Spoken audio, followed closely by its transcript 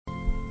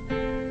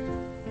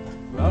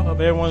Well,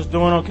 hope everyone's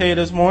doing okay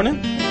this morning.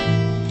 I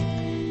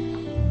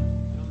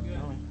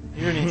don't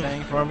hear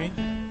anything from you.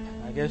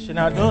 I guess you're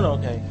not doing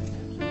okay.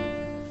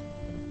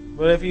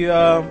 But if you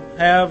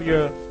have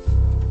your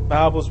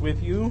Bibles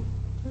with you,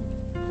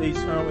 please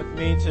turn with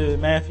me to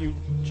Matthew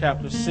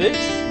chapter 6.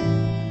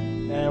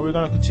 And we're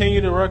going to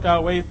continue to work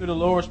our way through the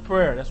Lord's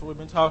Prayer. That's what we've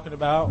been talking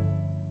about.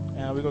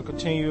 And we're going to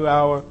continue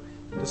our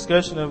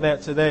discussion of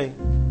that today.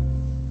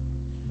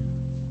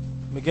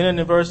 Beginning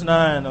in verse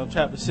 9 of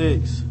chapter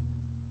 6.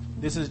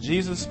 This is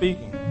Jesus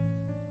speaking.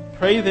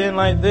 Pray then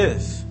like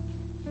this.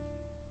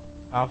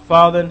 Our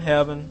Father in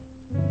heaven,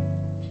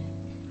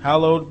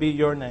 hallowed be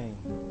your name.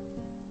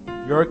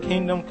 Your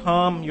kingdom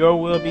come, your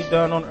will be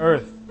done on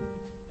earth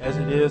as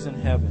it is in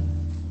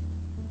heaven.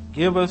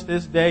 Give us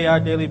this day our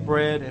daily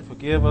bread and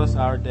forgive us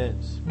our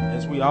debts,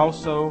 as we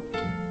also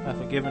have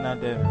forgiven our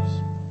debtors.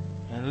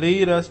 And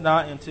lead us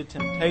not into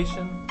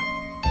temptation,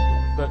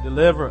 but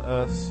deliver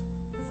us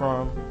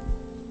from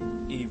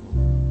evil.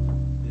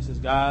 This is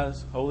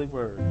God's holy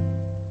word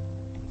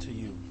to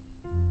you.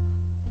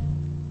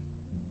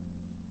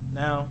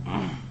 Now,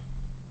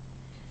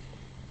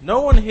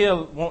 no one here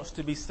wants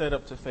to be set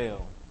up to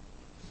fail.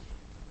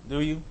 Do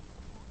you?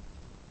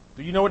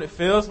 Do you know what it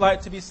feels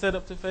like to be set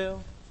up to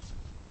fail?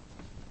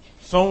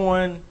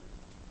 Someone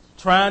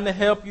trying to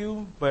help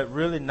you, but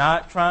really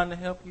not trying to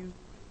help you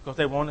because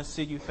they want to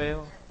see you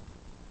fail.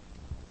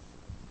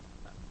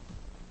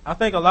 I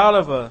think a lot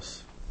of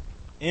us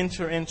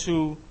enter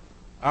into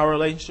our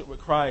relationship with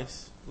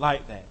Christ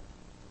like that,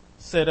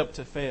 set up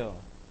to fail.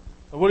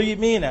 But what do you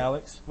mean,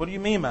 Alex? What do you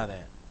mean by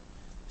that?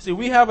 See,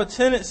 we have a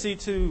tendency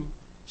to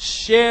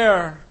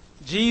share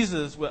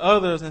Jesus with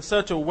others in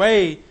such a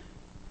way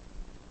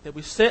that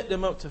we set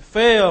them up to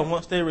fail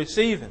once they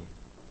receive Him.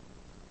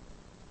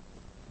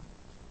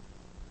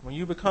 When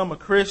you become a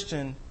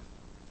Christian,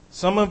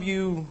 some of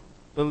you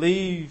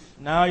believe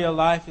now your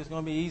life is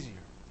going to be easier.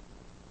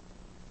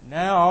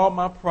 Now all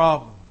my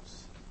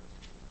problems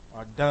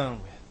are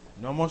done with.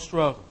 No more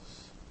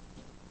struggles.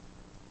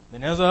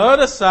 Then there's the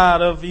other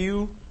side of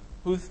you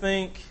who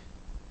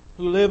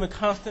live in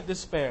constant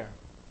despair.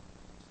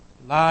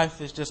 Life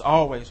is just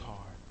always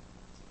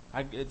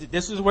hard.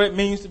 This is what it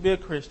means to be a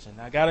Christian.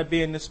 I got to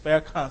be in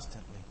despair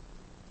constantly.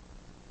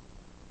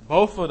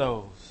 Both of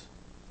those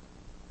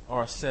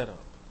are set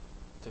up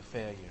to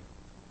failure.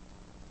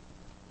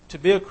 To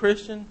be a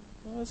Christian,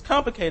 well, it's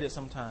complicated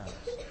sometimes.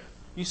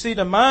 You see,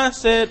 the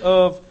mindset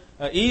of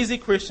an easy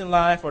Christian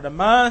life or the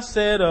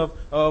mindset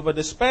of a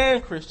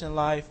despairing Christian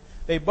life,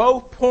 they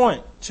both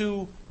point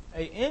to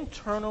an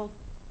internal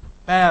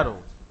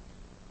battle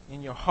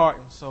in your heart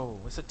and soul.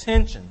 It's a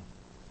tension.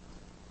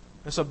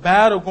 It's a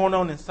battle going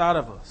on inside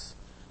of us.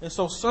 And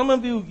so some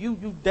of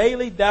you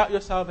daily doubt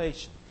your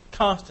salvation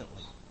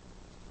constantly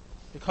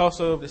because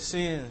of the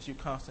sins you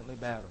constantly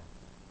battle.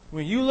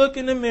 When you look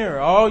in the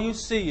mirror, all you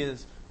see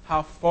is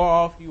how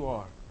far off you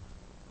are.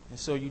 And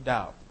so you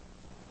doubt.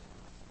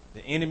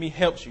 The enemy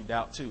helps you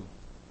doubt too.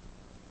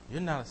 You're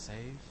not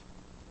saved.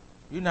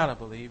 You're not a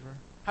believer.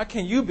 How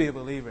can you be a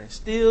believer and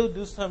still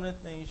do some of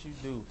the things you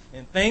do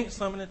and think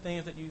some of the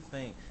things that you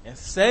think and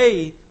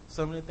say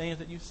some of the things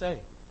that you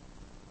say?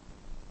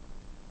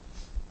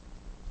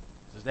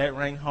 Does that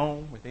ring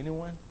home with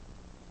anyone?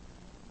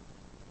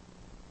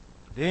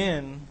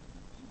 Then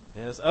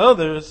there's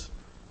others.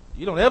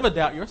 You don't ever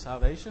doubt your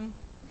salvation.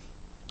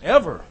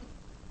 Ever.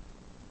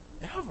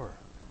 Ever.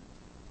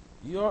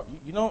 You're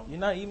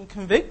not even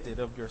convicted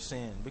of your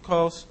sin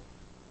because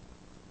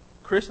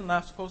Christian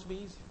life is supposed to be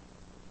easy.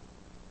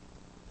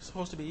 It's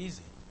supposed to be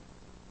easy.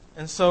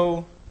 And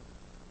so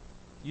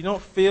you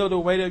don't feel the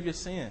weight of your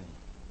sin.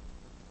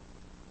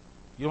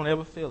 You don't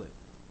ever feel it.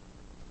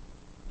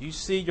 You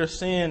see your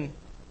sin,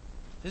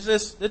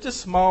 they're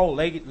just small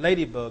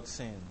ladybug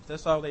sins.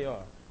 That's all they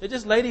are. They're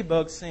just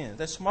ladybug sins.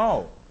 They're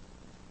small.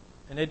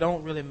 And they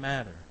don't really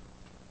matter.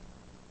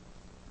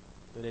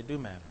 But they do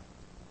matter.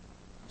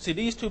 See,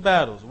 these two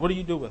battles, what do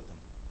you do with them?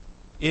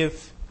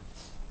 If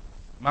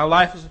my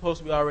life is supposed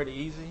to be already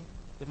easy,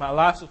 if my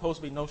life is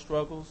supposed to be no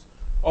struggles,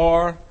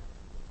 or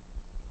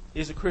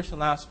is a Christian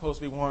life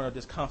supposed to be one of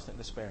this constant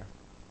despair?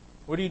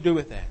 What do you do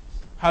with that?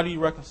 How do you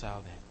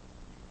reconcile that?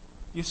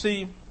 You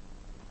see,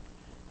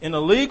 in a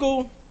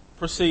legal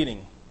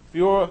proceeding, if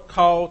you're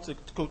called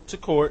to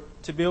court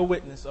to be a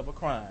witness of a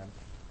crime,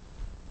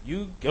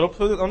 you get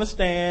up on the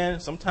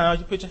stand.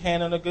 Sometimes you put your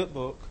hand on a good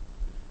book.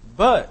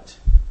 But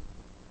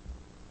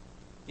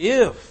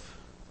if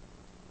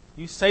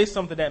you say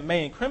something that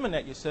may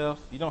incriminate yourself,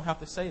 you don't have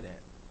to say that.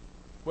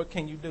 What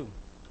can you do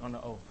on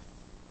the oath?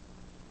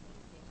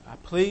 I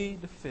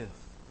plead the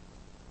fifth.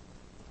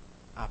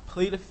 I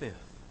plead the fifth.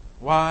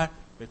 Why?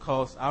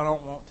 Because I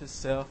don't want to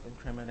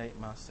self-incriminate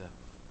myself.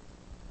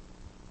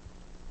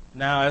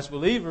 Now, as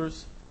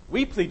believers,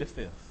 we plead the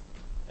fifth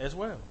as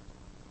well.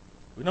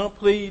 We don't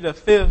plead the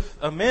Fifth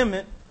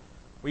Amendment.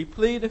 We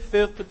plead the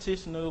fifth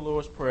petition of the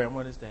Lord's Prayer. And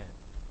what is that?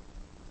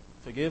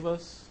 Forgive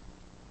us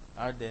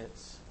our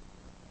debts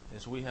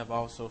as we have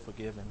also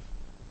forgiven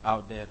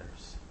our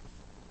debtors.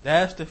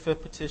 That's the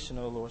fifth petition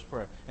of the Lord's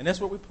Prayer. And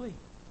that's what we plead.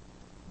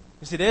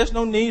 You see, there's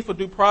no need for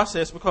due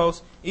process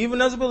because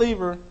even as a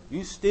believer,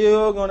 you're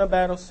still going to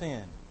battle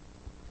sin.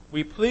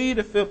 We plead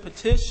the fifth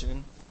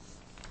petition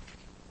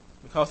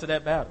because of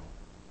that battle.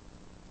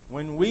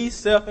 When we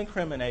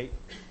self-incriminate,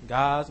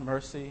 God's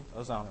mercy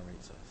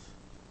exonerates us.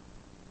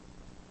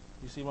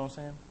 You see what I'm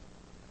saying?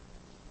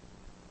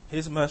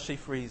 His mercy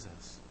frees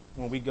us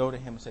when we go to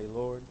Him and say,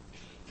 Lord,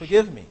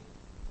 forgive me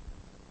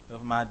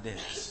of my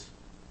debts.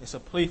 It's a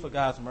plea for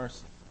God's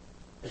mercy.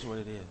 That's what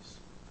it is.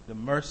 The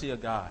mercy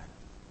of God.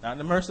 Not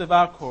the mercy of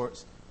our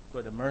courts,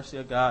 but the mercy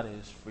of God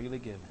is freely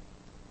given.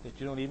 That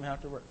you don't even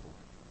have to work for.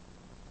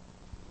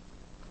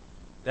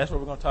 That's what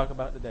we're going to talk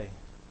about today.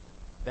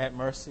 That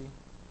mercy,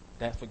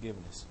 that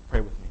forgiveness. Pray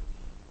with me.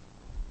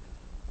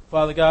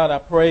 Father God, I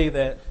pray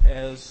that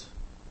as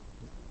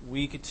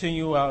we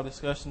continue our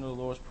discussion of the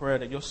Lord's Prayer,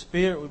 that your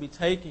Spirit will be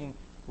taking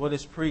what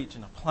is preached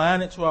and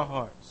applying it to our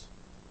hearts.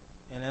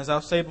 And as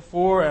I've said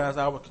before, as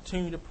I will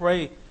continue to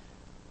pray,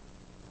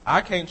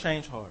 I can't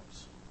change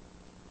hearts.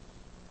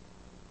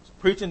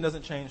 Preaching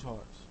doesn't change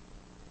hearts.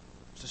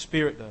 The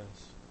Spirit does.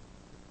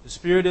 The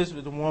Spirit is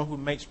the one who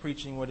makes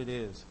preaching what it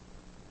is.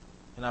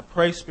 And I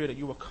pray, Spirit, that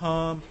you will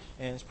come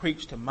and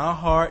preach to my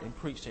heart and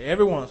preach to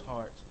everyone's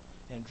hearts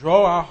and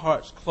draw our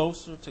hearts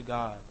closer to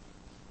God.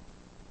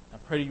 I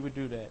pray that you would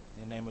do that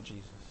in the name of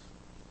Jesus.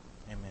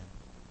 Amen.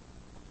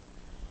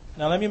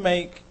 Now let me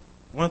make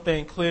one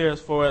thing clear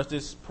as far as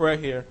this prayer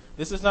here.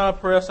 This is not a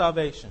prayer of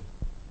salvation.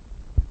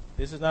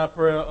 This is not a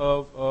prayer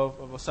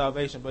of a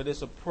salvation, but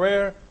it's a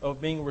prayer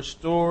of being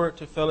restored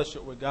to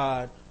fellowship with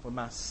God when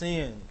my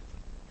sin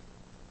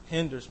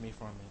hinders me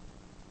from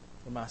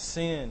it. When my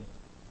sin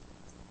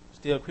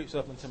still creeps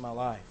up into my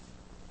life.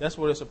 That's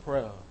what it's a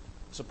prayer of.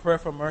 It's a prayer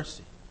for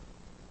mercy.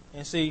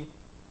 And see,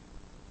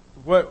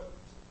 what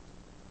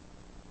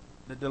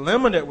the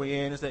dilemma that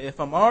we're in is that if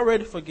I'm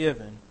already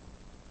forgiven,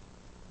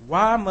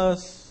 why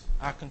must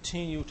I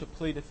continue to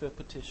plead the fifth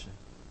petition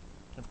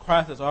if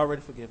Christ has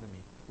already forgiven me?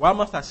 Why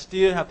must I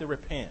still have to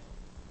repent?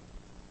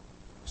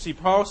 See,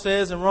 Paul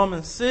says in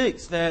Romans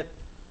 6 that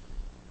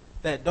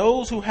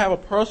those who have a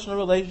personal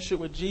relationship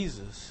with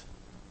Jesus,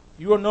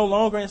 you are no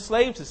longer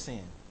enslaved to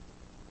sin.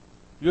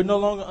 You're no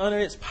longer under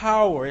its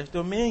power, its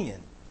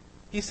dominion.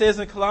 He says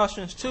in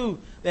Colossians 2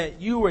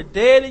 that you were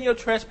dead in your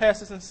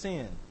trespasses and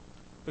sin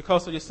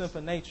because of your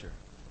sinful nature.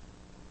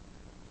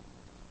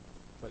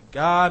 But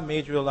God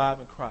made you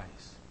alive in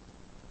Christ.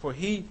 For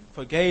He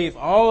forgave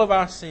all of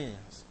our sins.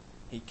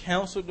 He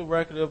canceled the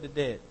record of the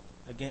debt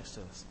against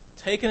us,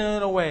 taking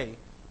it away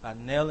by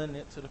nailing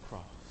it to the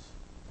cross.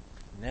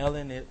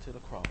 Nailing it to the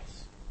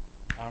cross.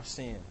 Our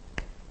sin,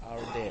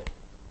 our debt,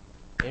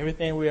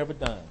 everything we ever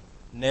done,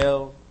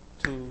 nailed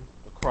to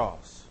the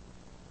cross.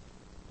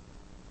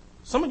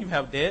 Some of you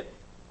have debt,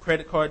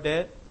 credit card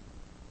debt,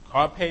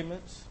 car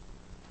payments,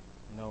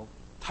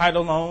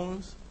 title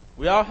loans.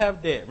 We all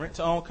have debt,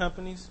 rent-to-own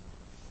companies.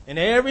 And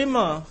every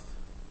month,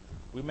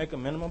 we make a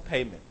minimum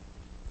payment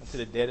until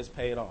the debt is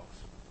paid off.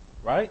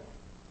 Right?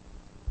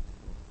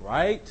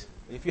 Right?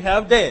 If you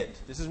have debt,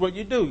 this is what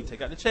you do. You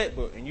take out the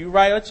checkbook and you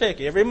write a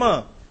check every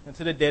month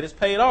until the debt is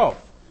paid off.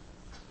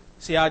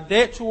 See, our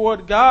debt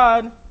toward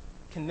God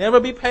can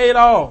never be paid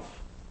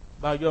off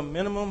by your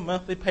minimum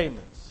monthly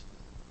payments.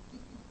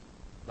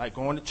 Like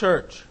going to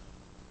church,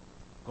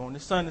 going to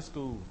Sunday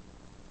school,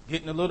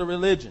 getting a little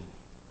religion.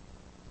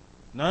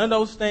 None of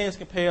those things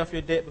can pay off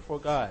your debt before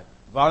God.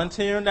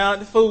 Volunteering down at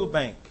the food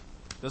bank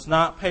does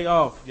not pay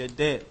off your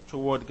debt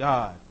toward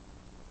God.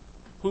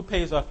 Who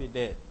pays off your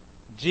debt?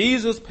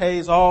 Jesus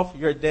pays off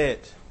your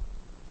debt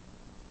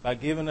by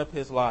giving up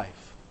His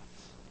life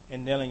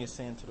and nailing your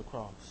sin to the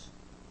cross.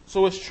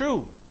 So it's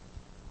true.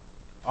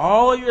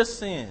 All your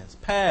sins,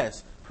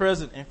 past,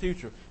 present, and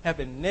future, have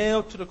been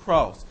nailed to the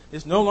cross.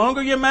 It's no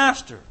longer your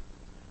master.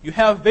 You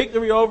have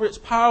victory over its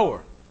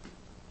power.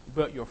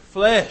 But your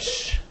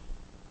flesh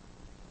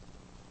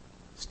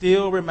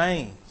still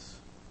remains.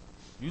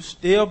 You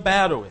still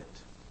battle it.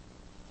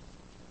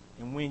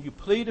 And when you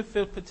plead the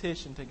fifth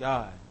petition to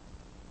God,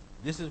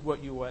 this is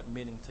what you are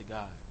admitting to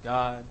God.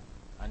 God,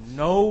 I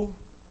know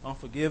I'm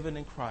forgiven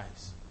in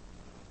Christ,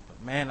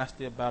 but man, I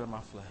still battle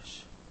my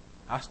flesh.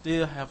 I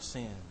still have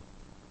sin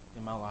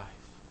in my life.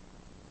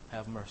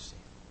 Have mercy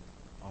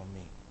on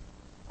me,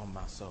 on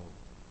my soul.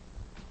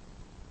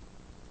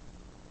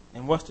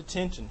 And what's the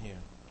tension here?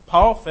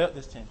 Paul felt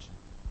this tension.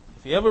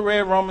 If you ever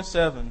read Romans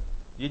 7,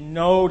 you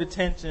know the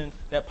tension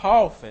that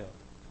Paul felt.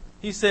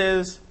 He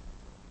says,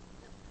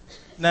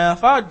 now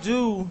if I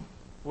do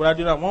what I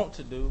do not want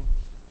to do,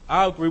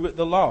 I agree with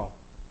the law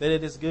that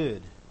it is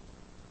good.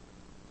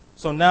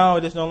 So now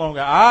it is no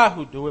longer I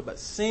who do it, but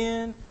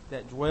sin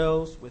that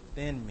dwells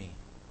within me.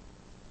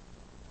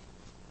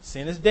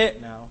 Sin is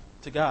dead now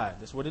to God.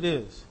 That's what it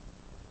is.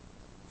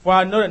 For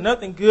I know that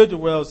nothing good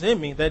dwells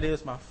in me, that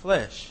is my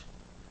flesh.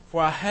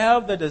 For I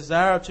have the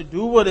desire to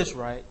do what is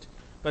right,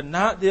 but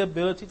not the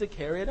ability to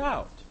carry it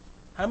out.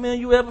 How many of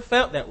you ever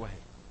felt that way?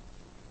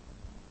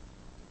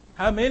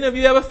 How many of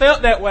you ever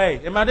felt that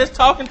way? Am I just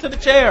talking to the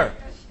chair?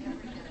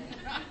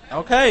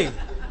 Okay.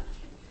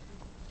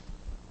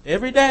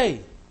 Every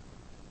day.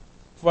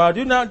 For I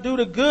do not do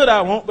the good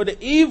I want, but the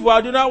evil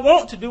I do not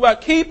want to do, I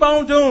keep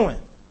on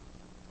doing.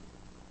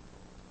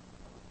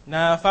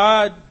 Now, if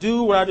I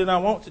do what I do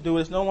not want to do,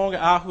 it's no longer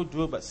I who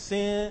do it, but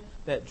sin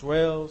that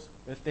dwells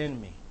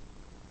within me.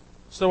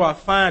 So I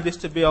find this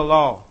to be a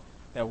law,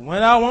 that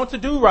when I want to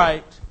do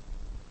right,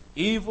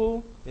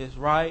 evil is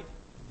right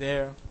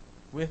there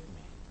with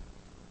me.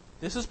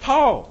 This is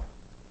Paul,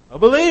 a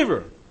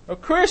believer, a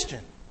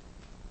Christian,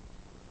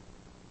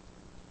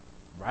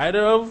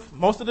 writer of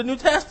most of the New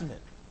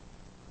Testament,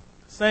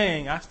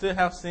 saying, I still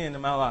have sin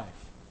in my life.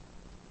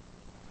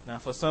 Now,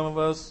 for some of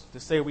us to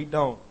say we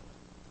don't,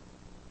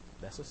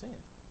 that's a sin.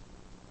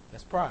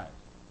 That's pride.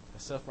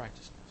 That's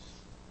self-righteousness.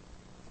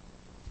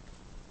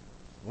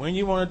 When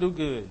you want to do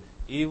good,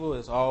 evil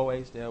is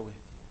always there with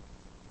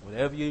you.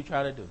 Whatever you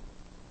try to do.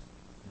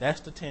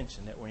 That's the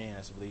tension that we're in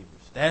as believers.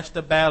 That's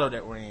the battle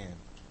that we're in.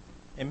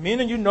 And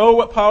many of you know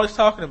what Paul is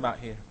talking about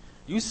here.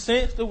 You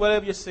sense the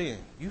whatever you're seeing.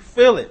 You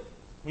feel it.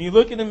 When you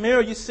look in the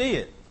mirror, you see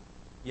it.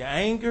 Your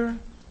anger,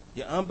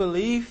 your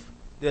unbelief,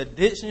 the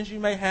addictions you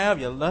may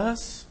have, your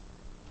lusts,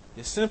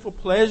 your sinful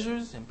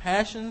pleasures and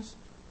passions.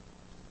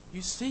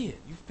 You see it.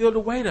 You feel the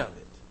weight of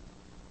it.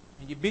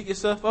 And you beat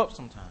yourself up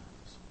sometimes.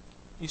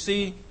 You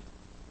see,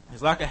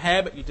 it's like a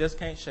habit you just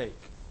can't shake.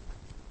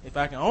 If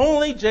I can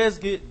only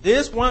just get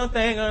this one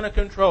thing under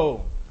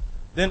control,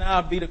 then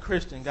I'll be the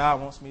Christian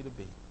God wants me to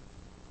be.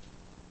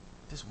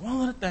 This one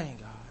little thing,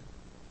 God.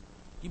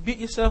 You beat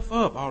yourself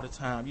up all the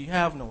time. You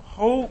have no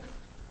hope.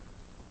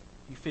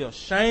 You feel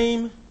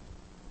shame,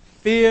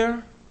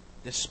 fear,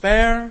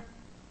 despair.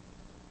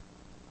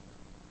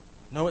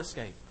 No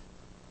escape.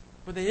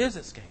 But there is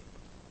escape.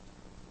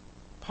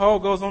 Paul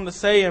goes on to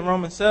say in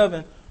Romans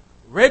 7,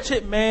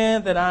 wretched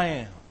man that I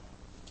am,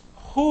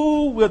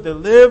 who will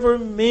deliver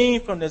me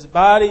from this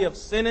body of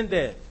sin and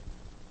death?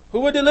 Who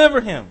will deliver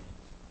him?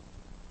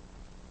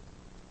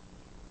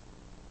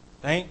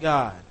 Thank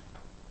God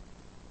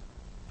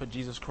for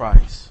Jesus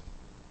Christ.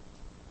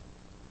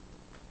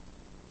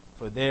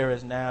 For there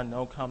is now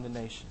no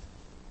condemnation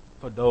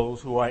for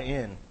those who are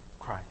in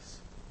Christ.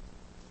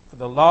 For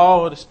the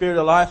law of the Spirit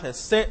of life has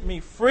set me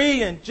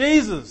free in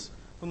Jesus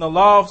from the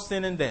law of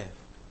sin and death.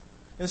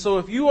 And so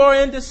if you are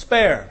in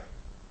despair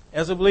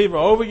as a believer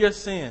over your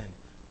sin,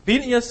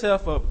 beating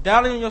yourself up,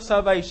 doubting your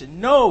salvation,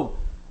 no,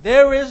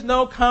 there is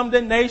no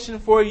condemnation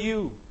for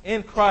you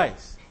in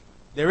Christ.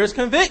 There is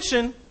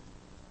conviction,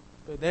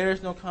 but there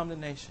is no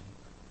condemnation.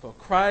 For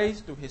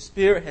Christ, through His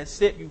Spirit, has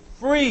set you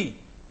free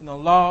from the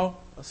law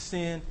of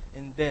sin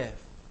and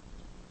death.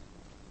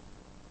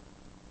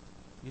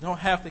 You don't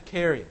have to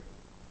carry it.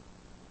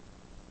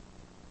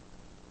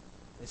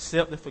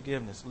 Accept the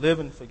forgiveness. Live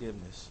in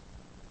forgiveness.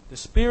 The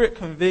Spirit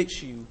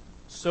convicts you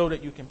so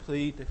that you can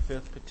plead the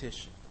fifth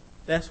petition.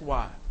 That's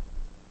why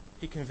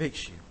He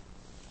convicts you.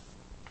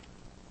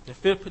 The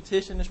fifth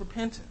petition is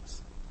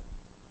repentance.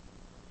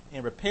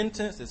 And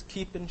repentance is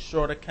keeping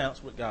short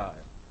accounts with God.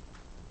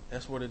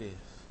 That's what it is.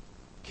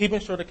 Keeping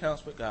short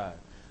accounts with God.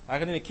 I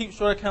need to keep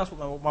short accounts with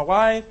my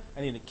wife.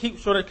 I need to keep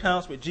short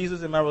accounts with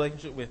Jesus in my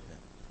relationship with Him.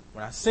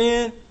 When I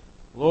sin,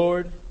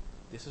 Lord,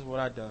 this is what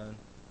I've done.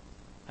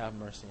 Have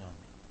mercy on me.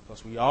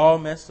 Because we all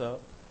mess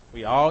up.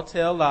 We all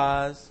tell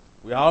lies.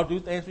 We all do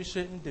things we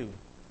shouldn't do.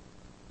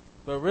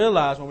 But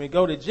realize when we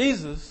go to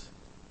Jesus,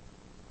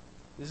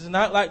 this is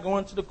not like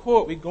going to the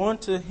court. We're going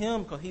to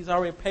Him because He's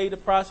already paid the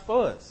price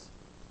for us.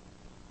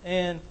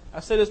 And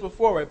I've said this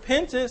before.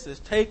 Repentance is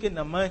taking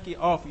the monkey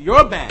off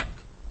your back.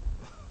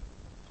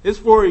 It's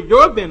for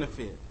your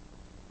benefit.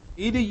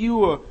 Either you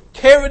will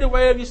carry the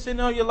weight of your sin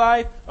on your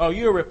life, or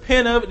you'll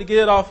repent of it to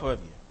get it off of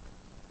you.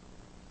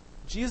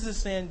 Jesus is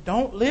saying,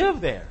 don't live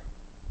there.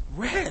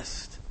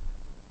 Rest.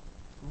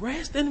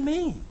 Rest in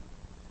me.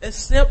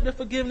 Accept the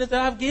forgiveness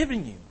that I've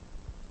given you.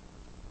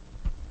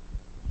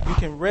 You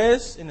can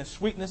rest in the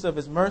sweetness of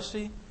His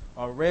mercy,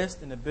 or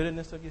rest in the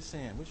bitterness of your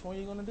sin. Which one are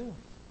you going to do?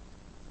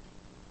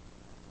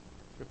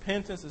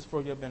 Repentance is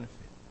for your benefit.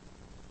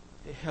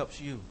 It helps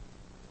you.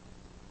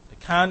 The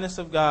kindness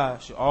of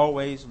God should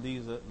always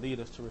lead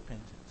us to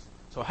repentance.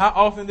 So how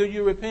often do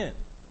you repent?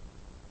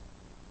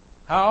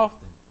 How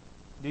often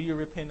do you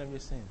repent of your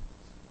sins?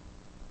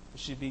 It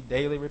should be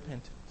daily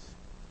repentance.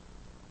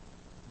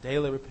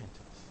 Daily repentance.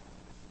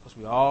 Because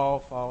we all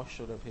fall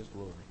short of His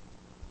glory.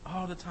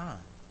 All the time.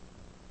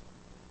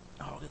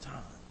 All the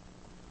time.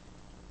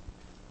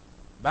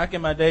 Back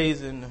in my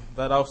days in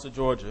Valdosta,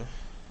 Georgia,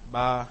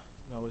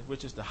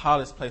 which is the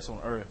hottest place on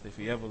earth if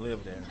you ever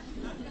live there.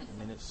 I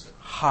mean, it's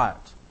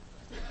hot.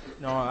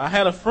 I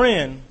had a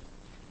friend.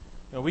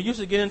 We used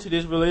to get into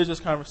these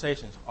religious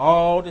conversations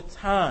all the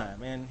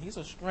time, and he's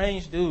a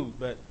strange dude,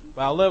 but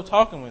I love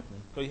talking with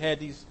him because he had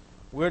these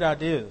weird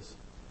ideas.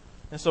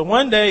 And so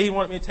one day he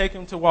wanted me to take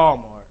him to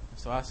Walmart.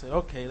 So I said,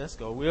 okay, let's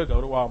go. We'll go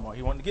to Walmart.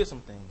 He wanted to get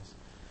some things.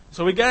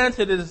 So we got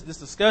into this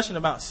discussion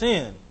about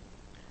sin.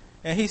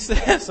 And he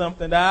said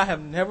something that I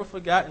have never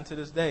forgotten to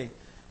this day.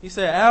 He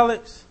said,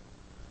 Alex,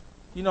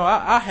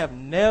 I have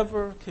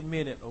never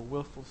committed a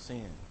willful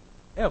sin.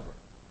 Ever.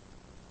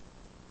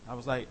 I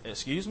was like,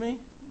 excuse me?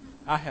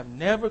 I have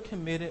never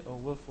committed a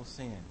willful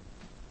sin.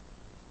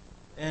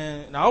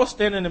 And I was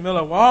standing in the middle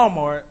of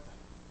Walmart,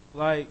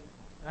 like,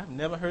 I've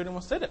never heard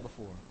anyone say that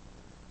before.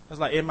 I was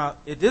like,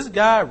 is this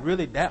guy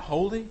really that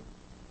holy?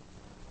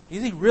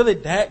 Is he really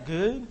that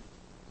good?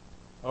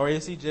 Or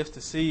is he just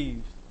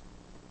deceived?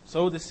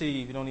 So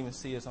deceived he don't even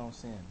see his own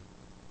sin.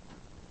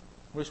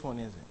 Which one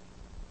is it?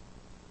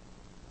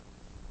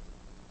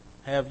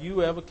 Have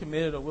you ever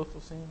committed a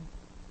willful sin?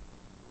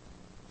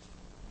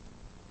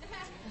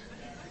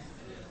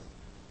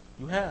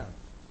 You have.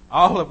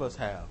 All of us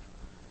have.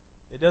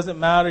 It doesn't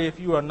matter if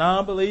you are a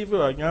non-believer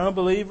or a young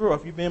believer or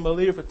if you've been a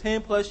believer for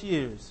 10 plus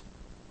years.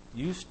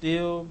 You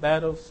still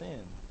battle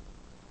sin.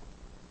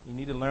 You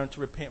need to learn to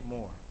repent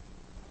more.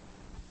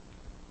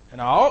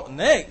 And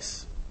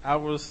next,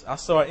 I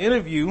saw an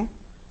interview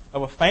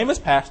of a famous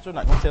pastor. I'm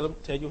not going to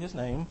tell you his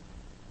name.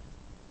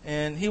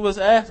 And he was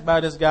asked by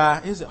this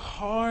guy, is it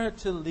hard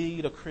to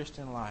lead a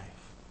Christian life?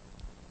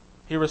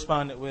 He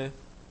responded with,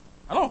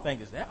 I don't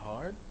think it's that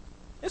hard.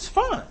 It's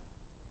fun.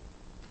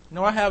 You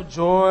know, I have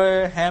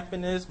joy,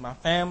 happiness, my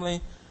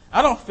family.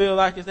 I don't feel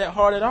like it's that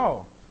hard at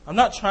all. I'm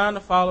not trying to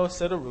follow a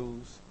set of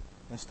rules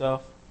and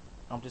stuff.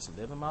 I'm just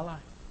living my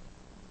life.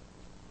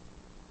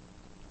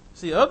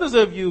 See, others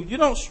of you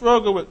don't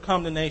struggle with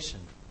condemnation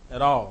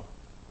at all.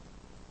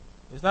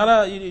 It's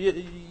not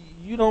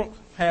you don't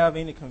have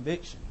any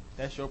conviction.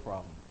 That's your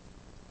problem.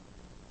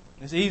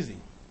 It's easy.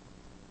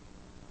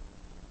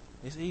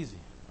 It's easy.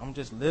 I'm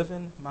just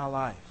living my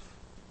life.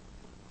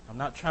 I'm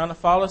not trying to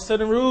follow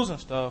certain rules and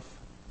stuff.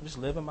 I'm just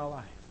living my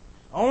life.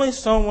 Only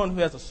someone who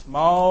has a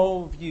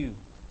small view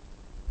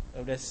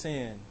of that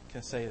sin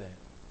can say that.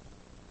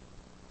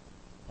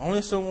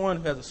 Only someone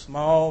who has a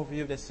small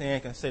view of that sin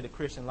can say the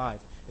Christian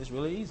life is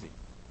really easy.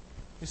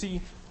 You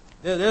see,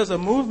 there's a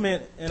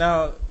movement in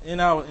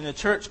the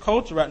church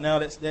culture right now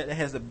that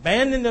has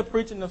abandoned the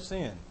preaching of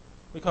sin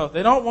because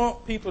they don't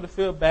want people to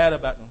feel bad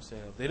about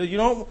themselves. We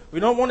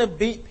don't want to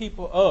beat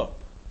people up.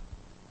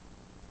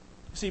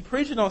 You see,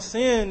 preaching on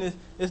sin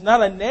is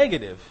not a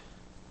negative.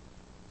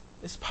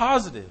 It's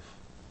positive.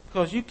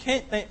 Because you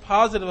can't think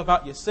positive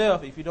about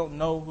yourself if you don't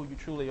know who you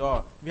truly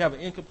are. If you have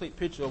an incomplete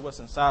picture of what's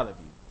inside of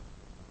you.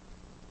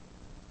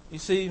 You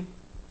see,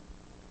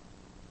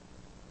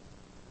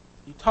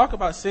 you talk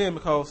about sin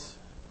because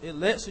it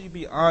lets you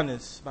be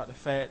honest about the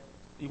fact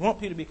you want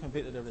people to be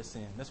convicted of their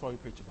sin. That's why we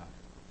preach about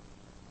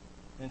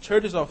it. And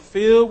churches are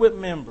filled with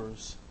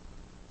members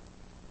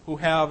who are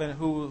having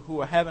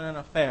an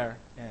affair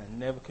and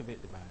never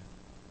convicted by it.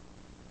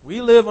 We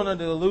live under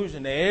the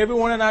illusion that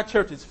everyone in our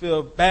churches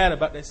feel bad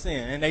about their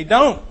sin, and they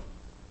don't.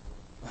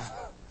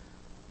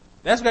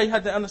 That's why you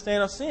have to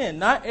understand of sin.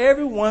 Not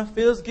everyone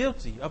feels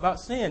guilty about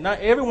sin. Not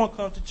everyone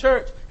comes to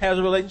church has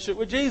a relationship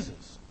with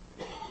Jesus.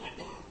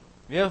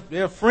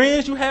 There are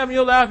friends you have in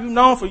your life you've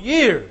known for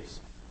years,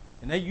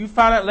 and then you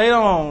find out later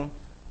on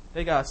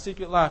they got a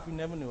secret life you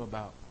never knew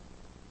about.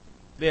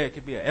 There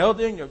could be an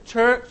elder in your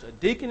church, a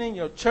deacon in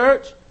your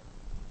church,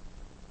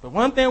 but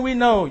one thing we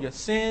know, your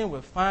sin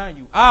will find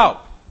you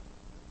out.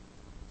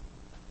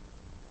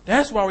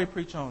 That's why we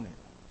preach on it.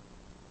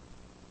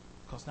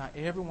 Because not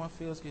everyone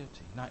feels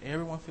guilty. Not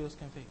everyone feels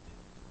convicted.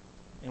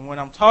 And when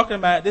I'm talking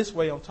about it this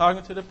way, I'm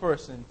talking to the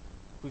person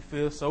who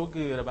feels so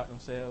good about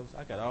themselves.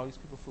 I got all these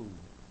people fooled.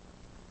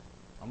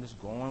 I'm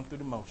just going through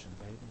the motions,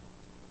 baby.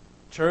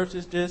 Church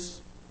is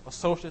just a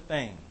social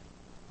thing.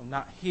 I'm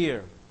not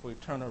here for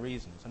eternal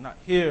reasons. I'm not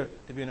here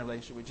to be in a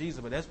relationship with Jesus,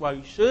 but that's why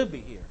you should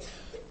be here.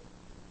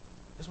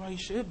 That's why you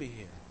should be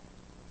here.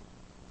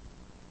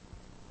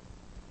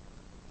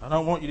 I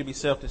don't want you to be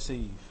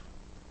self-deceived.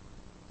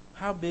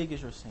 How big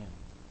is your sin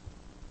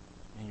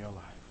in your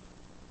life?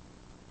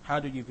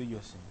 How do you view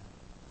your sin?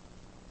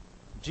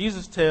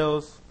 Jesus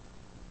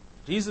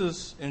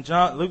in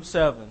Luke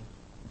 7,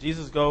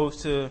 Jesus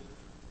goes to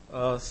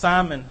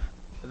Simon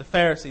at the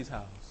Pharisee's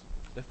house.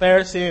 The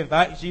Pharisee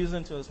invites Jesus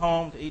into his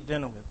home to eat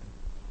dinner with him.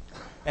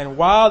 And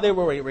while they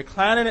were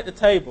reclining at the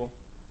table,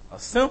 a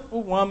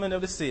simple woman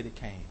of the city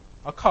came.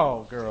 A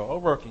called girl, a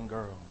working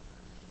girl,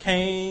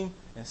 came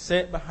and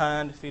sat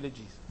behind the feet of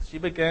Jesus. She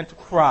began to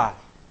cry.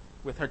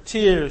 With her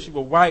tears, she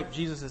would wipe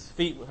Jesus'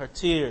 feet with her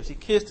tears. She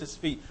kissed his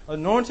feet,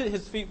 anointed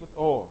his feet with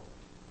oil.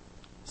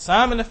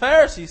 Simon the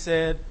Pharisee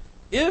said,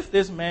 if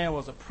this man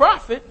was a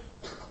prophet,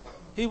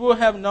 he would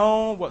have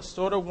known what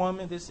sort of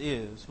woman this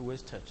is who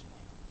is touching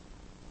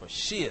him. For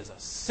she is a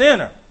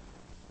sinner.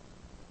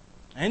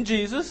 And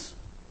Jesus,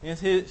 in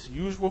his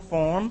usual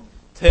form,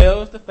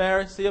 tells the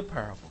Pharisee a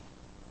parable.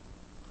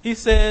 He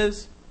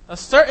says, a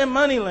certain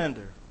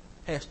moneylender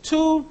has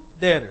 2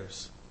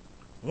 debtors.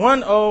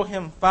 One owed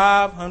him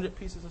 500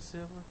 pieces of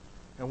silver,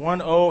 and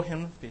one owed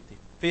him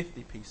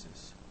 50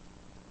 pieces.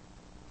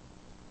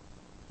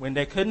 When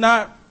they could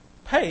not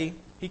pay,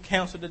 he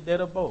canceled the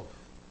debt of both.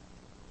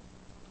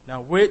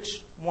 Now,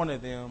 which one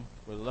of them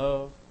will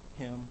love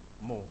him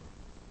more?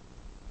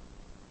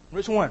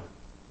 Which one?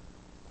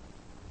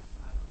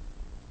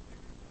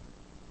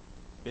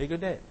 Bigger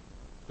debt.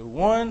 The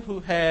one who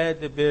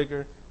had the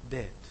bigger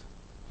debt.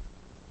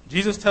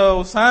 Jesus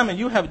told Simon,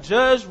 you have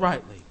judged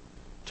rightly.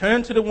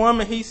 Turning to the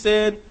woman, he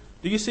said,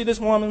 do you see this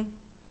woman?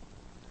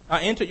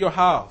 I entered your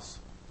house.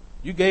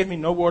 You gave me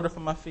no water for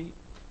my feet,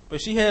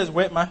 but she has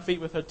wet my feet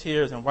with her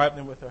tears and wiped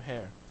them with her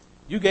hair.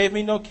 You gave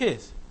me no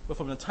kiss, but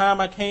from the time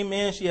I came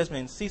in, she has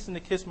been ceasing to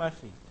kiss my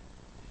feet.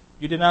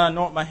 You did not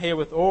anoint my hair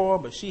with oil,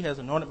 but she has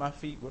anointed my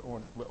feet with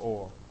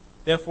oil.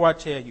 Therefore I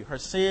tell you, her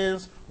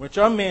sins, which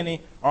are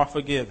many, are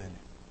forgiven,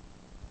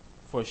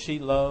 for she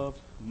loved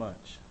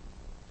much.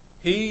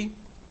 He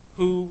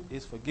who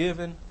is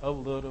forgiven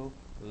of little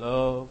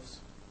loves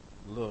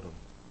little.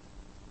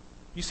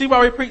 You see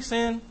why we preach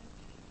sin?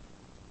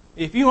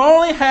 If you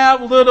only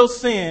have little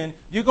sin,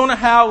 you're going to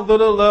have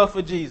little love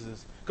for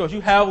Jesus because you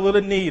have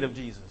little need of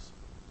Jesus.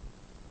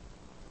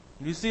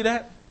 You see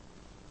that?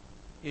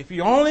 If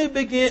you only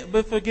be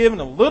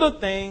forgiven of little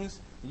things,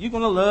 you're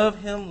going to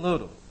love Him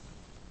little.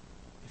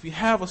 If you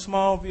have a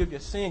small view of your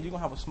sin, you're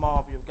going to have a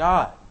small view of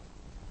God.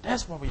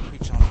 That's why we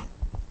preach on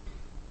it.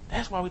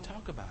 That's why we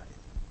talk about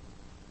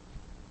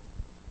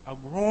it. A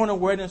growing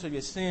awareness of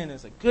your sin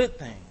is a good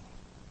thing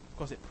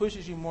because it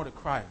pushes you more to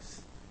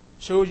Christ.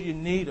 Shows you your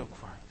need of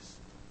Christ.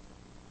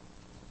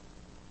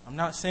 I'm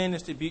not saying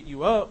this to beat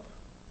you up.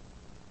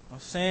 I'm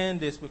saying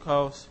this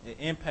because it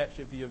impacts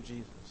your view of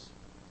Jesus.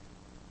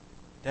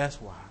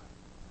 That's why.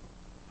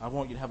 I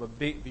want you to have a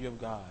big view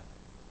of God.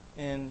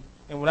 And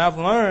what I've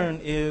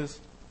learned is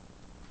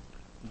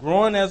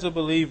growing as a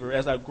believer,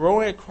 as I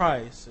grow in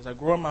Christ, as I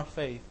grow in my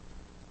faith,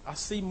 I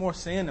see more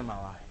sin in my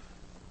life.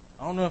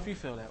 I don't know if you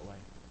feel that way.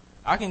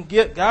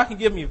 God can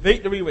give me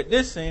victory with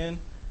this sin,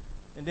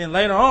 and then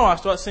later on I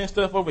start seeing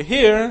stuff over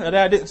here that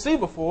I didn't see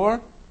before.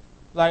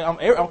 Like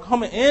I'm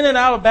coming in and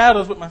out of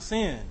battles with my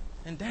sin.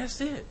 And that's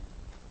it.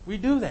 We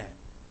do that.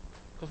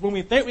 Because when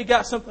we think we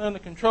got something under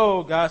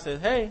control, God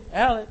says, hey,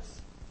 Alex,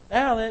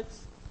 what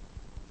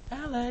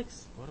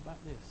about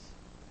this?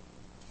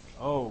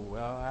 Oh,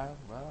 well,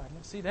 I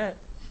didn't see that.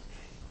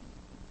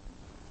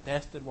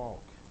 That's the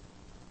walk.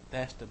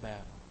 That's the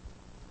battle.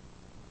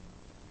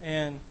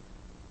 And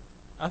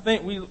I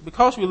think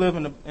because we live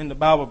in the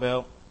Bible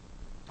Belt,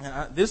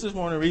 and this is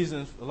one of the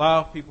reasons a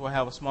lot of people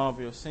have a small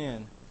view of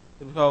sin,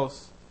 is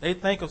because they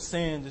think of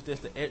sin as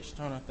just the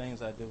external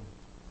things I do.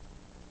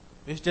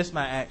 It's just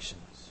my actions.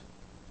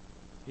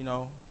 You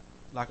know,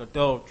 like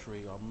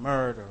adultery or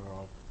murder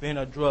or being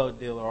a drug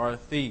dealer or a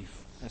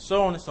thief and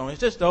so on and so on. It's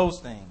just those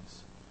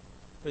things.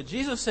 But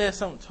Jesus says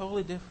something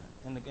totally different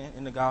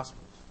in the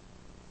Gospels.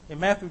 In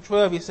Matthew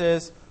 12, He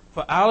says,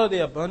 for out of the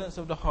abundance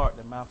of the heart,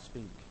 the mouth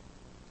speaks.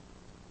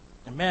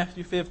 In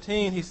Matthew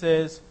 15, He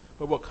says,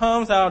 but what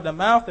comes out of the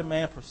mouth, the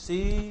man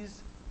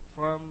proceeds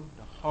from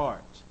the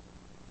heart.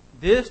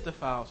 This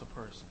defiles a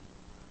person.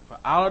 For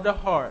out of the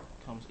heart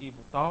comes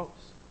evil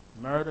thoughts,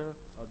 murder,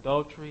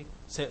 adultery,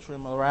 sexual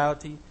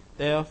immorality,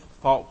 theft,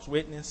 false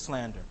witness,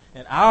 slander.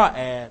 And I'll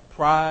add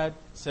pride,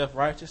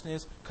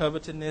 self-righteousness,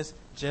 covetousness,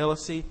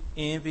 jealousy,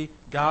 envy,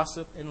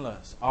 gossip, and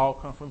lust. All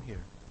come from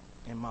here,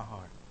 in my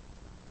heart.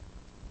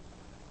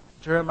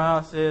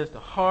 Jeremiah says, the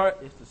heart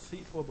is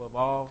deceitful above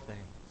all things.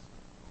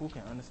 Who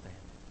can understand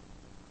it?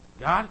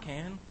 God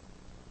can.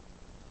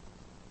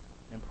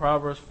 And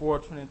Proverbs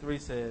 4:23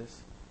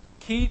 says,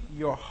 keep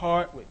your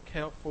heart with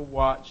careful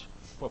watch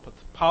for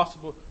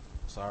possible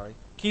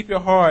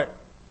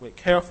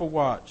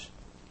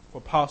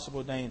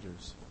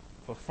dangers.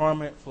 For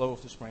from it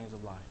flows the springs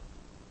of life.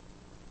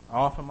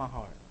 All from my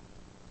heart.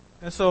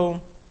 And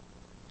so,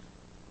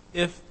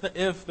 if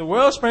the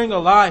wellspring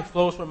of life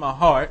flows from my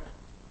heart,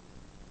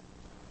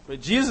 but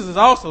Jesus is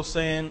also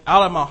saying,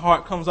 out of my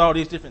heart comes all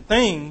these different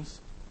things,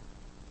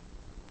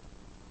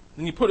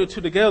 then you put the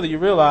two together, you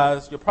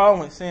realize your problem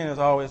with sin is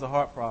always a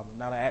heart problem,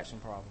 not an action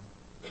problem.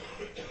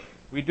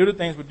 We do the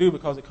things we do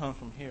because it comes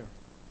from here.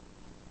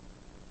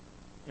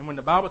 And when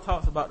the Bible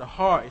talks about the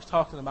heart, it's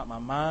talking about my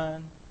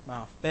mind,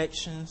 my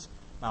affections,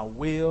 my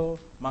will,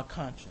 my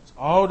conscience.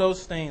 All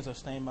those things are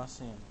stained by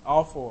sin.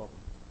 All four of them.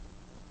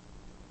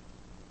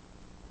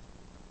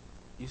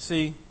 You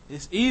see,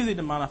 it's easy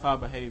to modify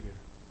behavior.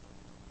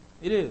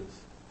 It is.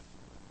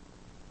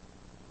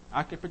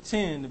 I can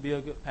pretend to be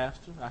a good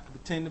pastor. I can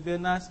pretend to be a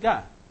nice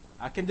guy.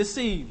 I can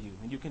deceive you,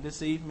 and you can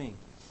deceive me.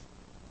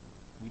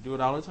 We do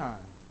it all the time.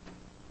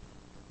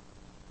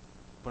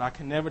 But I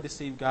can never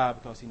deceive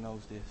God because He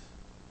knows this.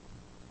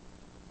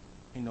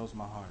 He knows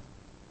my heart.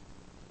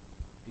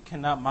 You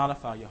cannot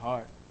modify your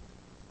heart.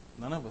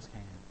 None of us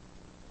can.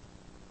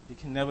 You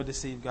can never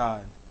deceive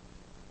God.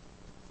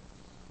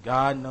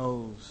 God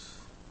knows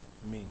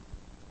me.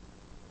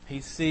 He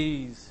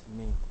sees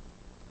me.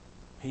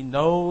 He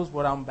knows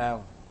what I'm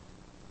battling.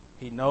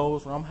 He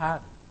knows what I'm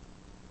hiding.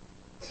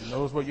 He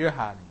knows what you're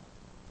hiding.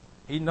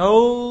 He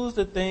knows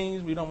the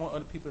things we don't want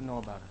other people to know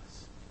about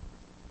us.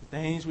 The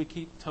things we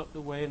keep tucked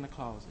away in the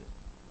closet.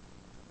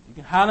 You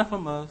can hide them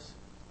from us,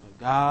 but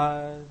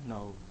God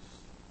knows.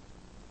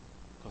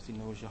 Because He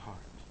knows your heart.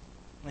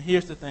 And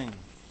here's the thing.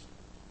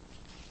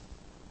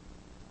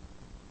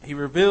 He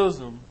reveals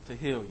them to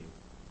heal you,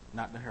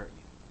 not to hurt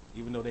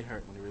you. Even though they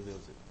hurt when He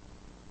reveals it.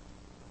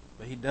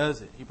 But He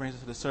does it. He brings it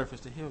to the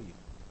surface to heal you.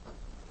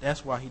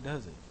 That's why He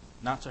does it.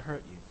 Not to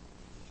hurt you.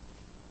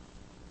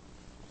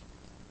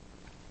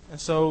 And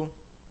so,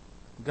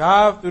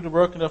 God, through the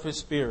working of His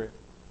Spirit,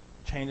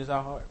 changes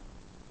our heart.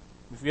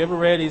 If you ever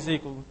read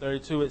Ezekiel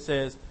 32, it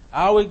says,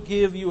 I will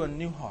give you a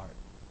new heart.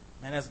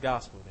 Man, that's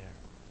gospel there.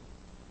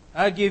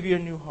 I'll give you a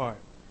new heart.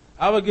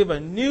 I'll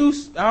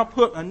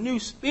put a new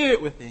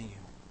spirit within you.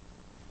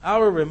 I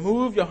will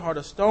remove your heart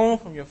of stone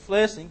from your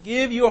flesh and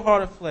give you a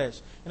heart of flesh.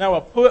 And I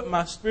will put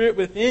my spirit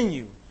within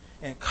you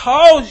and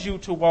cause you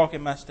to walk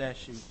in my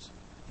statutes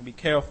and be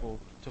careful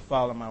to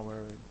follow my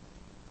word.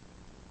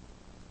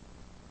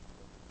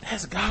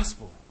 That's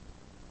gospel.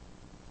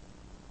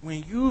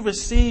 When you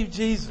receive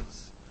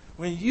Jesus,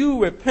 when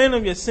you repent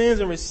of your sins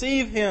and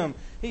receive Him,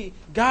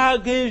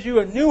 God gives you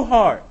a new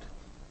heart.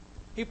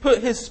 He put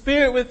His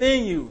Spirit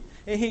within you,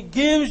 and He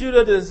gives you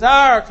the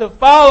desire to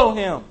follow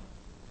Him.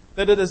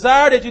 The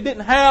desire that you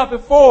didn't have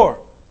before.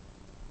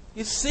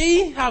 You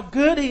see how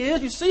good He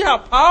is? You see how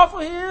powerful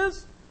He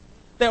is?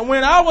 That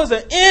when I was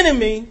an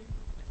enemy,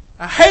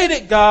 I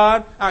hated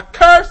God, I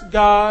cursed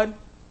God,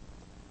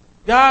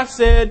 God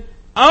said,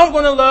 I'm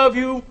going to love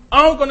you,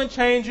 I'm going to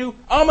change you,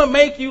 I'm going to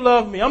make you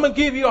love me, I'm going to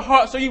give you a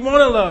heart so you want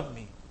to love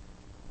me.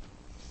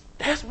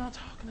 That's what I'm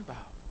talking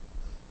about.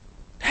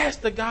 That's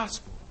the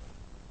gospel.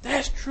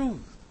 That's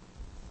truth.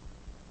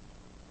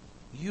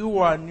 You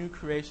are a new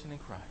creation in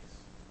Christ.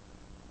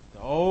 The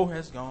old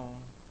has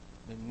gone,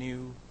 the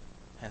new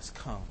has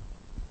come.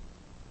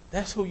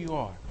 That's who you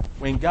are.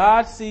 When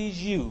God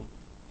sees you,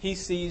 He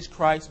sees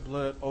Christ's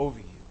blood over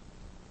you.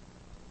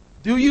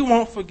 Do you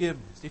want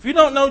forgiveness? If you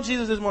don't know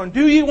Jesus this morning,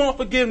 do you want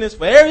forgiveness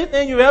for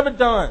everything you've ever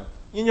done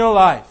in your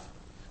life?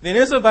 Then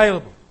it's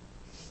available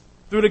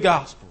through the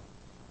gospel,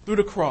 through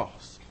the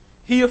cross.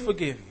 He'll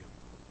forgive you.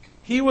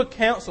 He will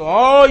cancel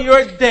all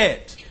your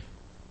debt.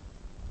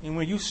 And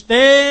when you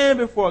stand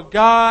before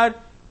God,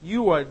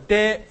 you are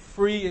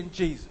debt-free in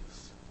Jesus.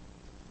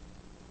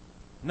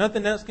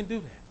 Nothing else can do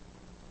that.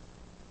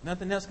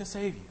 Nothing else can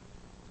save you.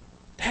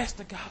 That's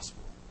the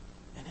gospel.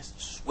 And it's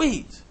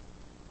sweet.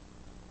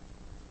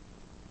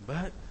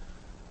 But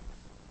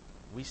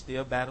we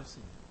still battle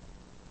sin.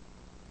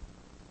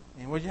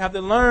 And what you have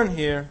to learn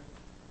here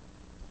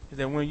is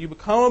that when you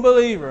become a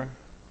believer,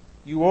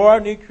 you are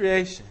a new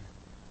creation.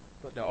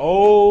 But the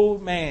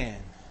old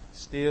man is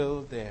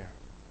still there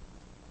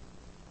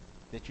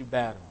that you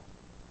battle.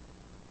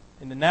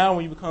 And then now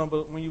when you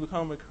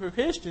become a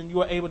Christian,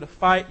 you are able to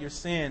fight your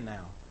sin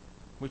now,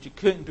 which you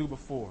couldn't do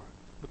before,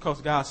 because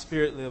God's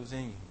Spirit lives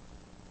in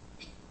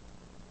you.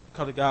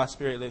 Because of God's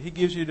Spirit lives, He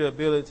gives you the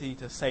ability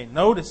to say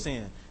no to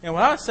sin. And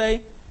when I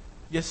say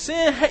your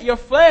sin, your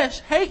flesh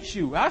hates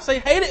you, I say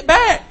hate it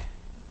back.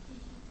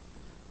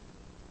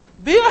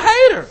 Be a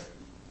hater.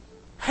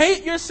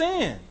 Hate your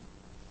sin.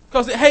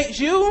 Because it hates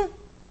you.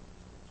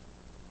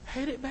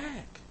 Hate it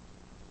back.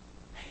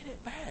 Hate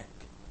it back.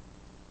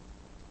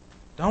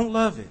 Don't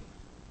love it.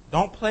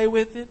 Don't play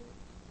with it.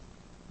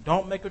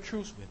 Don't make a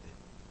truce with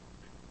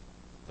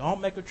it. Don't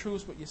make a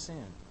truce with your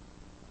sin.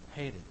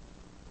 Hate it.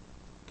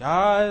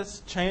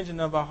 God's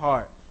changing of our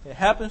heart. It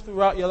happens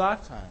throughout your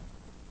lifetime.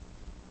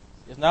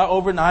 It's not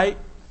overnight.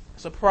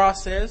 It's a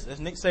process,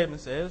 as Nick Saban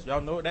says. Y'all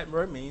know what that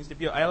word means.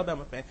 If you're an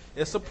Alabama fan,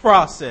 it's a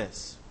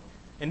process.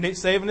 And Nick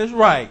Saban is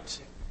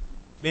right.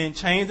 Being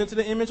changed into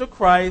the image of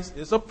Christ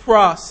is a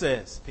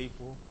process,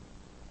 people.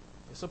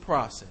 It's a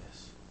process.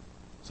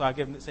 So I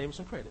give Nick Saban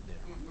some credit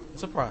there.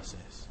 It's a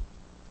process.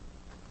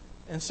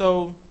 And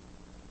so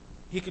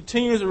He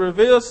continues to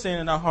reveal sin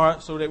in our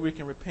hearts so that we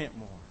can repent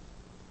more.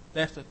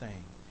 That's the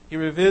thing. He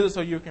reveals it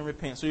so you can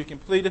repent, so you can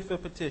plead the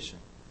fifth petition.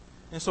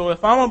 And so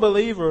if I'm a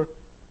believer,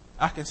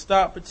 I can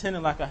stop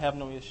pretending like I have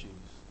no issues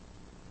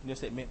and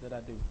just admit that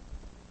I do.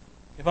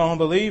 If I'm a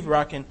believer,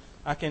 I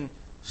can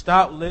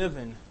stop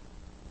living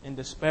in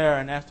despair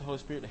and ask the Holy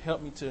Spirit to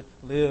help me to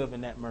live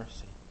in that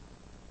mercy.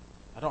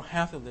 I don't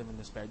have to live in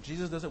despair.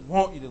 Jesus doesn't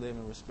want you to live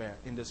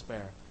in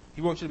despair.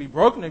 He wants you to be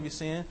broken of your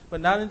sin,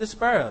 but not in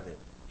despair of it.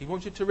 He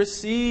wants you to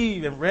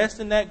receive and rest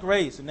in that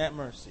grace and that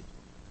mercy.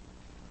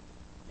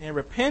 And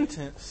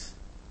repentance,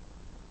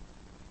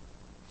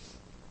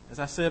 as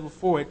I said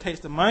before, it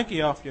takes the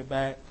monkey off your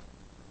back,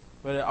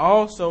 but it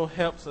also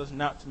helps us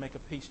not to make a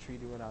peace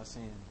treaty with our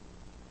sin,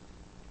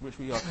 which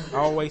we are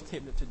always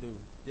tempted to do.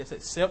 Just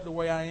accept the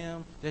way I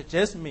am. That's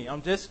just me.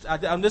 I'm just going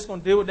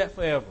to deal with that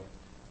forever.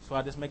 So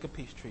I just make a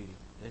peace treaty.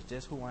 That's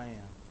just who I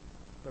am.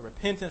 But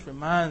repentance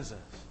reminds us,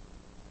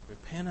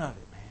 repent of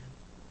it, man.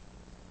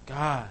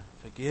 God,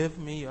 forgive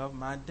me of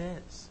my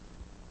debts.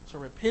 So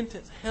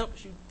repentance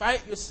helps you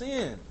fight your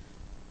sin.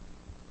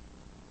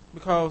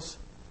 Because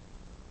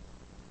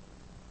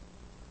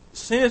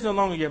sin is no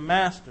longer your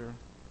master,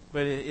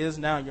 but it is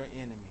now your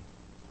enemy.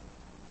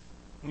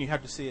 And you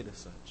have to see it as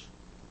such.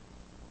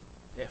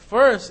 At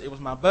first, it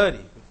was my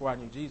buddy before I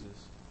knew Jesus.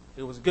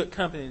 It was good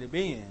company to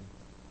be in.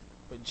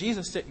 But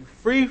Jesus set you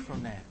free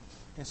from that.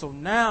 And so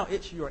now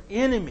it's your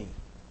enemy.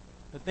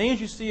 The things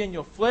you see in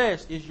your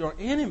flesh is your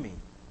enemy.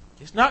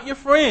 It's not your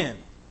friend.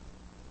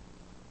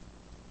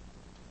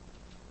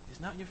 It's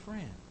not your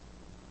friend.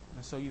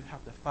 And so you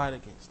have to fight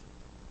against it.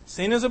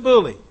 Sin is a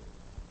bully.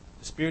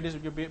 The Spirit is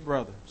your big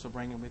brother. So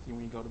bring him with you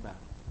when you go to battle.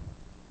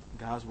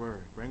 God's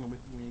Word. Bring him with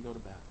you when you go to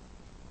battle.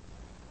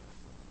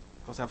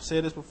 Because I've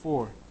said this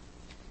before.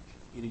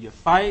 Either you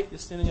fight the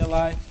sin in your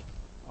life,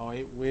 or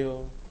it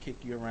will kick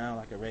you around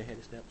like a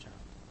red-headed stepchild.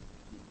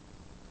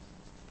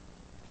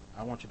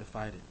 I want you to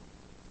fight it.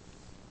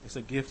 It's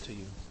a gift to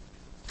you.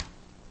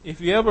 If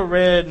you ever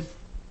read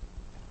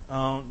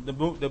the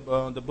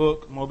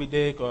book Moby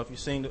Dick, or if you've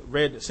seen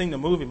the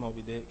movie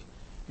Moby Dick,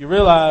 you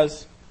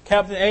realize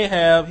Captain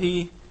Ahab,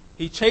 he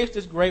chased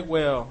this great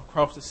whale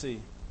across the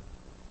sea.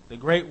 The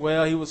great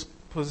whale, he was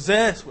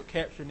possessed with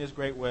capturing this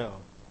great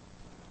whale.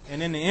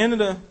 And in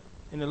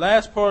the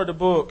last part of the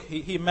book,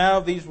 he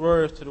mouthed these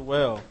words to the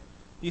whale.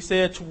 He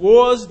said,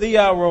 "Towards thee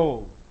I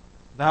row,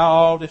 thou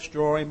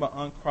all-destroying but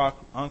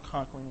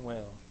unconquering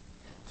whale.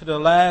 To the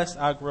last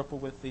I grapple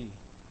with thee.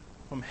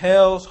 From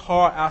hell's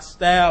heart I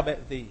stab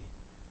at thee.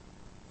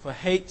 For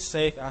hate's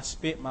sake I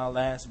spit my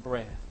last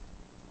breath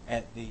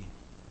at thee."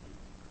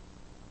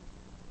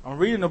 I'm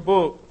reading a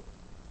book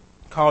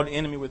called The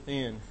Enemy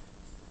Within.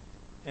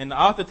 And the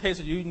author takes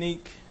a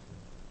unique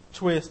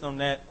twist on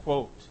that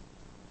quote.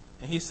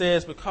 And he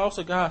says, because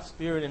of God's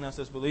Spirit in us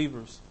as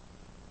believers,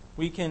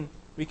 we can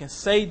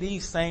say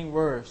these same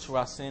words to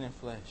our sin and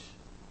flesh.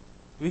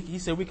 He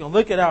said we can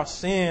look at our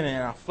sin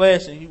and our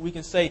flesh and we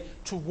can say,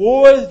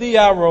 "Towards thee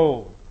I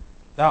roll,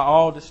 thou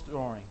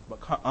all-destroying but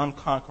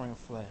unconquering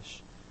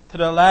flesh. To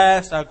the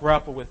last I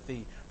grapple with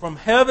thee. From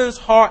heaven's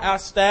heart I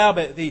stab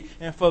at thee.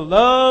 And for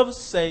love's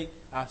sake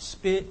I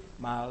spit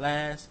my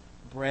last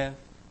breath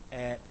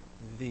at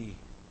thee."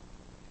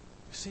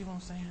 You see what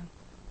I'm saying?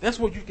 That's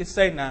what you can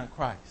say now in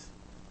Christ.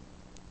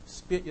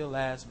 Spit your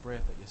last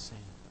breath at your sin.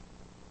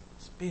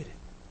 Spit it.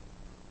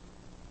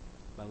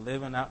 By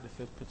living out the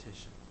fifth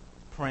petition.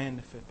 Praying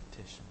the fifth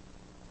petition.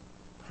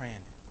 Praying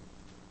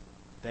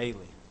it.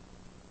 Daily.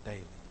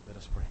 Daily. Let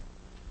us pray.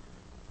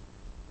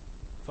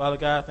 Father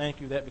God,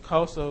 thank you that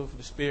because of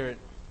the Spirit,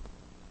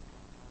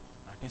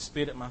 I can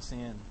spit at my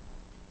sin.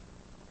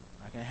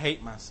 I can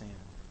hate my sin.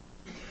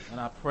 And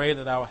I pray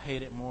that I will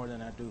hate it more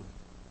than I do.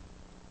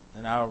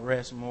 And I will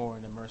rest more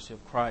in the mercy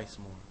of Christ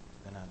more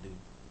than I do.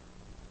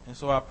 And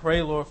so I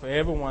pray, Lord, for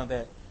everyone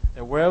that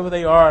wherever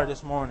they are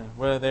this morning,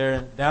 whether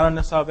they're down in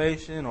their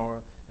salvation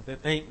or if they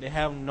think they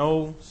have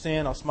no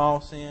sin or small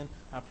sin,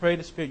 I pray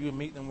the Spirit you will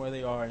meet them where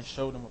they are and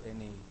show them what they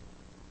need.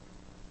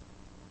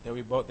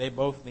 That they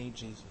both need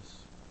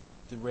Jesus,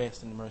 to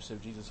rest in the mercy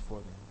of Jesus for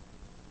them.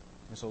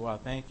 And so I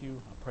thank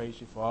you, I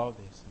praise you for all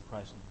this in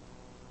Christ's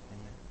name.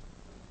 Amen.